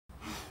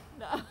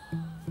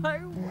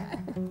No way.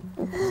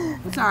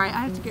 Sorry,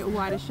 I have to get a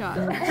wider shot.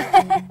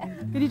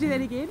 Can you do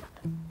that again?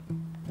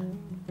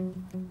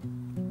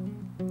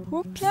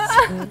 Whoops.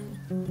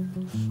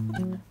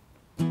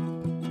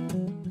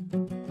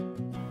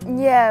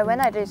 Yeah, when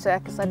I do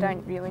circus, I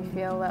don't really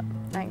feel that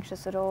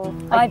anxious at all.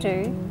 I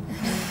do.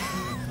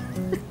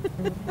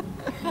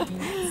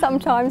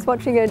 Sometimes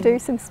watching her do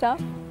some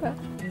stuff. But...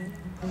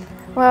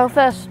 Well,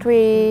 first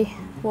we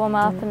warm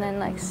up and then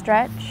like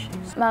stretch.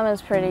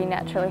 Mama's pretty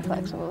naturally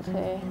flexible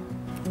too.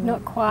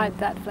 Not quite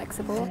that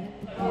flexible.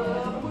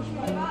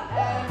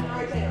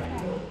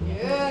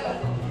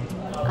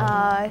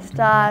 I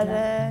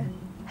started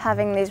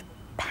having these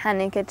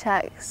panic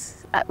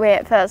attacks we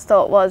at first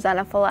thought was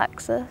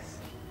anaphylaxis,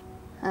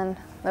 and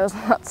there was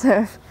lots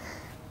of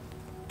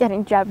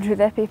getting jabbed with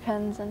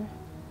EpiPens and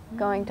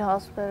going to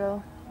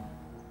hospital.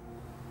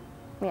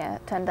 Yeah,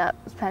 it turned out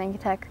it was panic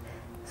attack,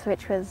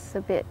 which was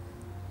a bit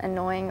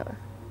annoying. It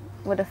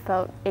would have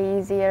felt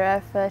easier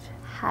if it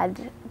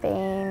had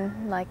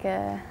been like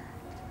a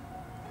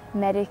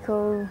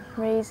medical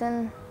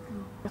reason.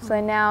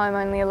 So now I'm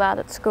only allowed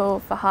at school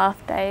for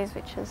half days,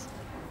 which is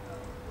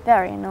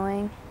very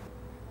annoying.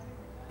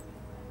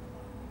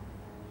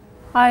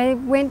 I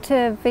went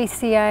to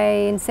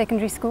VCA in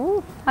secondary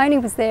school. I only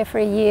was there for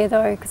a year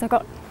though, because I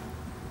got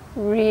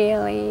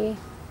really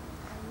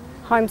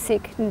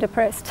homesick and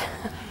depressed.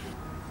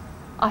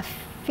 I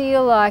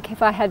feel like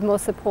if I had more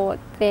support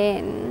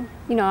then,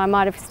 you know, I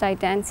might have stayed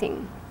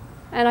dancing.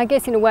 And I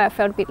guess in a way I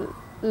felt a bit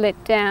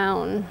let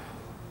down.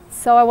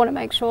 So I want to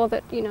make sure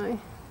that, you know,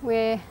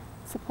 we're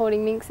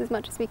supporting Minx as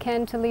much as we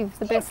can to live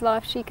the best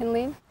life she can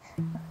live.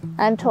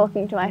 And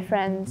talking to my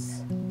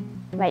friends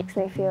makes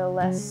me feel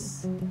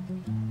less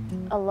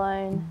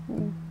alone,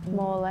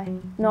 more like,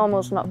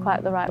 normal's not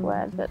quite the right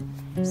word, but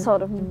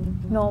sort of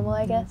normal,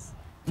 I guess.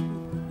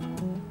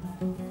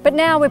 But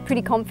now we're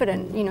pretty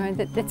confident, you know,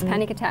 that it's a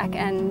panic attack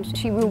and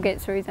she will get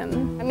through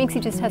them.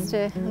 Minxie just has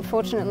to,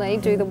 unfortunately,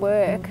 do the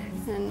work,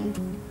 and,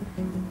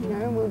 you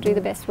know, we'll do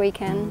the best we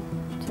can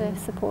to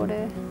support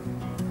her.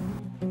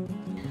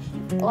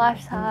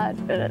 Life's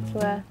hard, but it's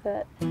worth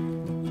it.